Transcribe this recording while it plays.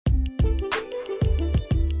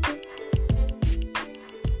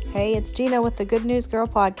Hey, it's Gina with the Good News Girl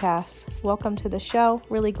podcast. Welcome to the show.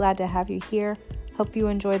 Really glad to have you here. Hope you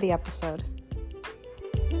enjoy the episode.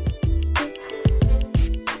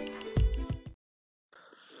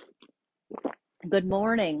 Good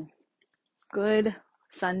morning. Good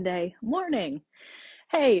Sunday morning.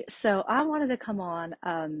 Hey, so I wanted to come on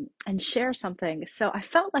and share something. So I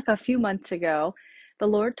felt like a few months ago, the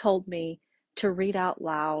Lord told me to read out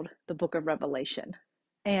loud the book of Revelation.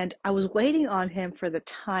 And I was waiting on Him for the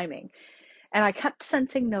timing. And I kept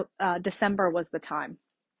sensing December was the time.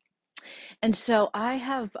 And so I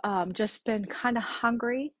have just been kind of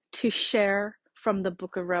hungry to share from the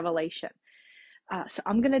book of Revelation. So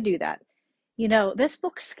I'm going to do that. You know, this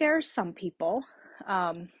book scares some people.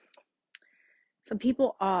 Um, some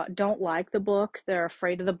people don't like the book. They're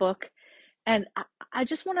afraid of the book. And I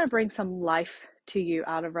just want to bring some life to you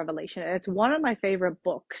out of Revelation. It's one of my favorite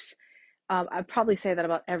books. I'd probably say that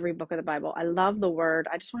about every book of the Bible. I love the word.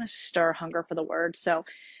 I just want to stir hunger for the word. So,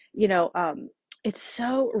 you know, it's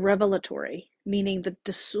so revelatory, meaning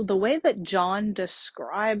the way that John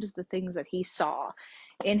describes the things that he saw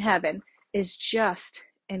in heaven is just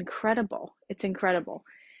incredible. It's incredible.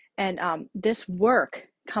 And this work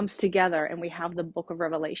comes together and we have the book of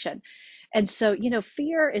Revelation. And so, you know,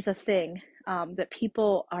 fear is a thing that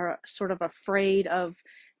people are sort of afraid of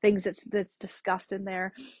things that's discussed in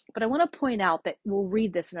there. But I want to point out that we'll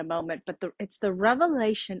read this in a moment, but it's the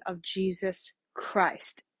revelation of Jesus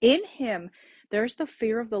Christ. In him, there's the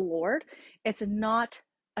fear of the Lord. It's not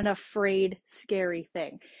an afraid, scary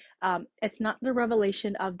thing. It's not the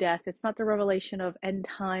revelation of death. It's not the revelation of end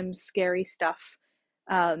times, scary stuff.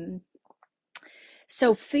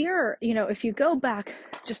 So fear, you know, if you go back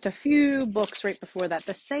just a few books right before that,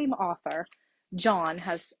 the same author, John,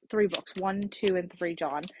 has 3 books, 1, 2, and 3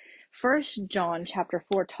 John. First John chapter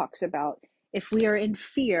 4 talks about if we are in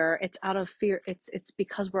fear, it's out of fear. It's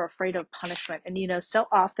because we're afraid of punishment. And, you know, so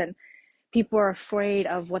often people are afraid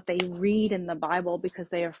of what they read in the Bible because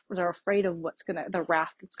they're afraid of the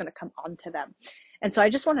wrath that's gonna come onto them. And so I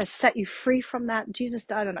just want to set you free from that. Jesus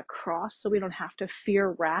died on a cross, so we don't have to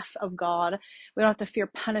fear wrath of God. We don't have to fear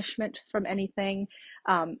punishment from anything.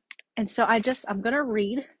 And so I'm gonna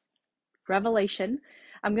read Revelation.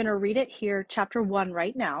 I'm gonna read it here, chapter 1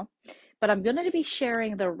 right now. But I'm going to be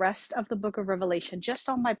sharing the rest of the book of Revelation just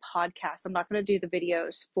on my podcast. I'm not going to do the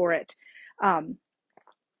videos for it.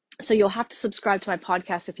 So you'll have to subscribe to my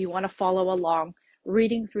podcast if you want to follow along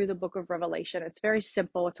reading through the book of Revelation. It's very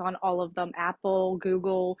simple. It's on all of them. Apple,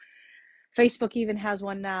 Google, Facebook even has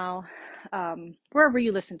one now. Wherever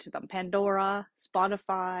you listen to them, Pandora,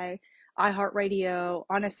 Spotify, iHeartRadio.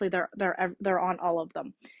 Honestly, they're on all of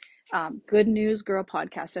them. Good News Girl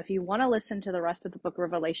podcast. So if you want to listen to the rest of the book of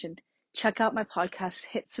Revelation, check out my podcast,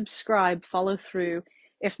 hit subscribe, follow through.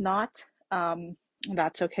 If not,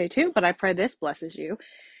 that's okay too, but I pray this blesses you.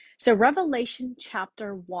 So Revelation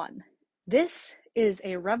chapter 1. This is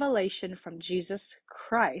a revelation from Jesus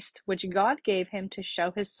Christ, which God gave him to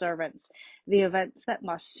show his servants the events that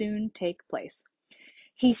must soon take place.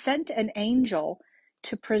 He sent an angel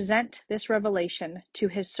to present this revelation to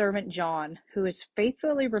his servant John, who has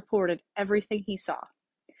faithfully reported everything he saw.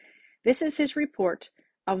 This is his report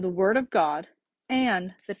of the word of God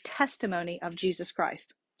and the testimony of Jesus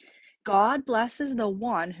Christ. God blesses the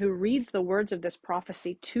one who reads the words of this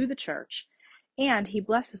prophecy to the church, and he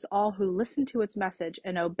blesses all who listen to its message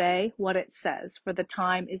and obey what it says, for the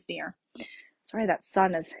time is near. Sorry, that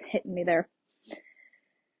sun is hitting me there.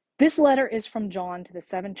 This letter is from John to the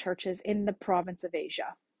 7 churches in the province of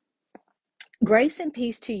Asia. Grace and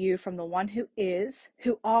peace to you from the one who is,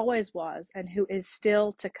 who always was, and who is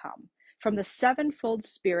still to come, from the sevenfold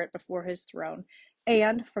Spirit before his throne,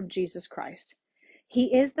 and from Jesus Christ.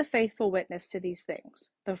 He is the faithful witness to these things,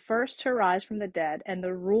 the first to rise from the dead, and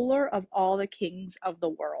the ruler of all the kings of the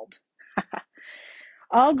world.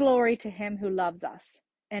 All glory to him who loves us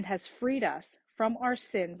and has freed us from our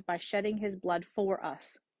sins by shedding his blood for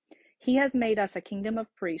us. He has made us a kingdom of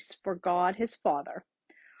priests for God his Father.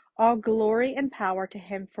 All glory and power to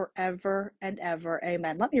him forever and ever.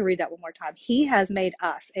 Amen. Let me read that one more time. He has made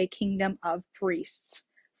us a kingdom of priests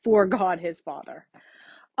for God his Father.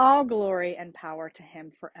 All glory and power to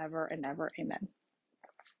him forever and ever. Amen.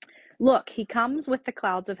 Look, he comes with the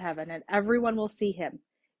clouds of heaven, and everyone will see him,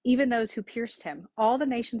 even those who pierced him. All the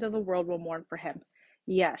nations of the world will mourn for him.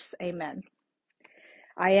 Yes, amen.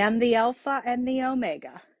 I am the Alpha and the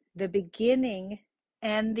Omega, the beginning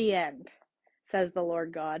and the end, says the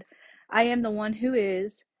Lord God. I am the one who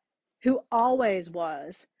is, who always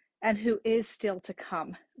was, and who is still to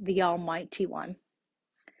come, the Almighty One.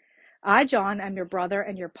 I, John, am your brother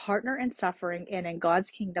and your partner in suffering and in God's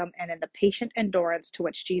kingdom and in the patient endurance to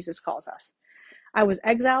which Jesus calls us. I was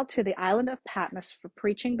exiled to the island of Patmos for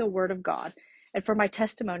preaching the word of God and for my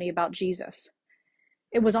testimony about Jesus.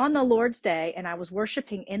 It was on the Lord's day, and I was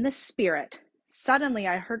worshiping in the Spirit. Suddenly,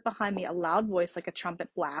 I heard behind me a loud voice like a trumpet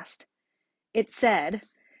blast. It said,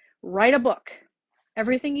 "Write a book,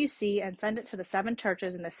 everything you see, and send it to the 7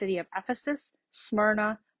 churches in the city of Ephesus,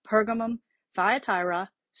 Smyrna, Pergamum, Thyatira,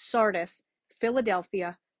 Sardis,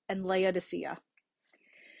 Philadelphia, and Laodicea."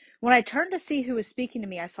 When I turned to see who was speaking to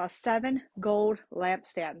me, I saw 7 gold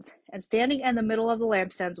lampstands, and standing in the middle of the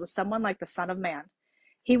lampstands was someone like the Son of Man.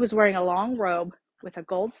 He was wearing a long robe with a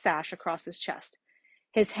gold sash across his chest.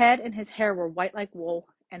 His head and his hair were white like wool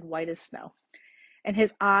and white as snow, and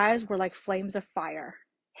his eyes were like flames of fire.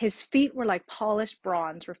 His feet were like polished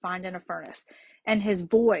bronze refined in a furnace, and his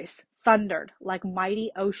voice thundered like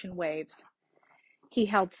mighty ocean waves. He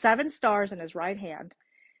held 7 stars in his right hand,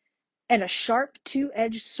 and a sharp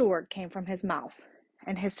 2-edged sword came from his mouth,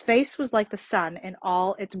 and his face was like the sun in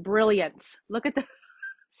all its brilliance. Look at the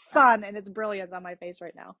sun and its brilliance on my face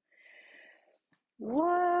right now.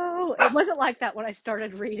 Whoa, it wasn't like that when I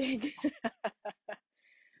started reading.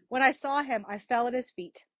 When I saw him, I fell at his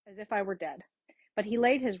feet as if I were dead. But he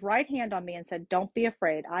laid his right hand on me and said, "Don't be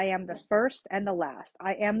afraid. I am the first and the last.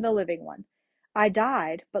 I am the living one. I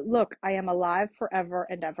died, but look, I am alive forever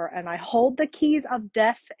and ever, and I hold the keys of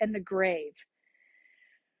death and the grave.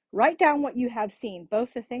 Write down what you have seen,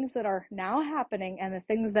 both the things that are now happening and the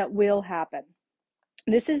things that will happen.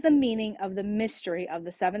 This is the meaning of the mystery of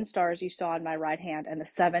the 7 stars you saw in my right hand and the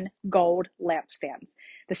 7 gold lampstands.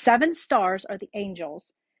 The 7 stars are the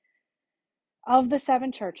angels of the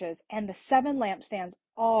 7 churches, and the 7 lampstands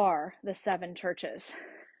are the 7 churches."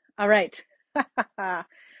 All right.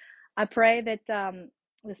 I pray that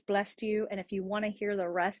this blessed you. And if you want to hear the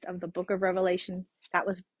rest of the book of Revelation, that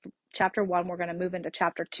was chapter 1. We're going to move into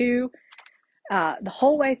chapter 2, the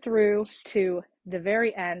whole way through to the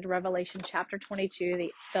very end, Revelation chapter 22,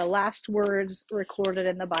 the last words recorded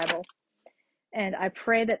in the Bible. And I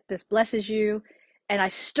pray that this blesses you. And I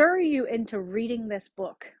stir you into reading this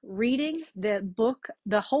book, reading the book,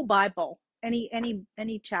 the whole Bible, any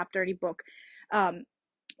chapter, any book.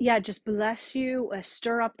 Yeah, just bless you,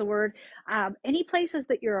 stir up the word. Any places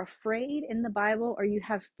that you're afraid in the Bible or you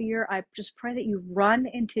have fear, I just pray that you run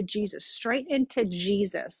into Jesus, straight into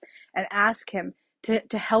Jesus, and ask him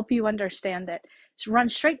to help you understand it. Just run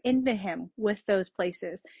straight into him with those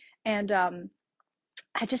places. And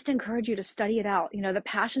I just encourage you to study it out. You know, the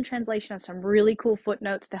Passion Translation has some really cool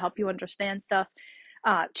footnotes to help you understand stuff.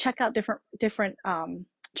 Check out different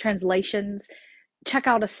translations. Check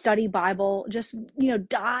out a study Bible. Just,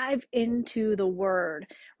 dive into the word.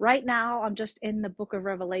 Right now, I'm just in the book of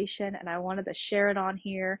Revelation, and I wanted to share it on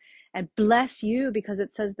here and bless you because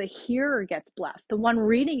it says the hearer gets blessed. The one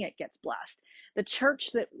reading it gets blessed. The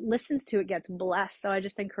church that listens to it gets blessed. So I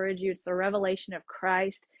just encourage you. It's the revelation of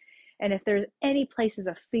Christ. And if there's any places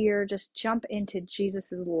of fear, just jump into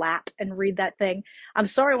Jesus's lap and read that thing. I'm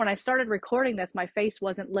sorry, when I started recording this, my face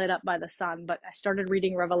wasn't lit up by the sun, but I started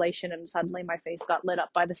reading Revelation and suddenly my face got lit up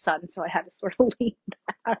by the sun. So I had to sort of lean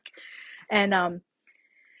back. And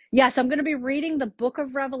so I'm going to be reading the book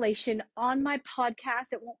of Revelation on my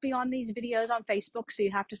podcast. It won't be on these videos on Facebook. So you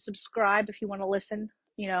have to subscribe if you want to listen,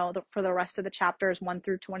 for the rest of the chapters 1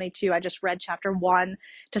 through 22. I just read chapter 1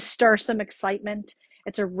 to stir some excitement.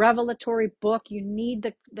 It's a revelatory book. You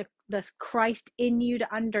need the Christ in you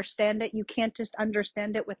to understand it. You can't just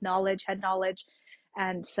understand it with head knowledge.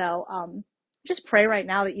 And so just pray right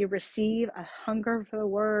now that you receive a hunger for the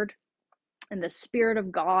word and the Spirit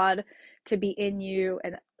of God to be in you.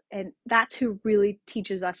 And that's who really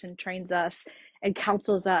teaches us and trains us and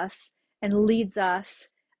counsels us and leads us.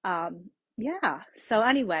 So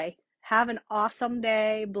anyway, have an awesome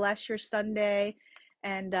day. Bless your Sunday.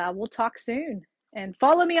 And we'll talk soon. And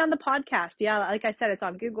follow me on the podcast. Yeah, like I said, it's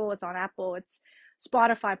on Google, it's on Apple, it's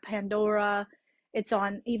Spotify, Pandora. It's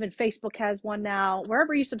on, even Facebook has one now.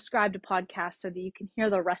 Wherever you subscribe to podcasts so that you can hear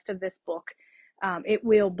the rest of this book, it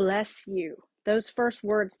will bless you. Those first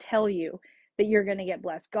words tell you that you're going to get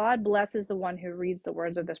blessed. God blesses the one who reads the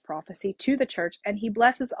words of this prophecy to the church, and he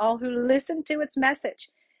blesses all who listen to its message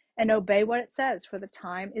and obey what it says, for the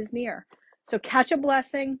time is near. So catch a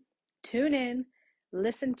blessing, tune in,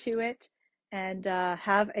 listen to it, and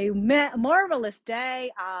have a marvelous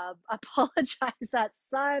day. Apologize, that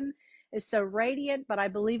sun is so radiant, but I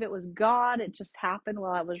believe it was God. It just happened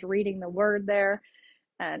while I was reading the word there.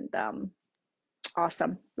 And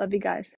awesome. Love you guys.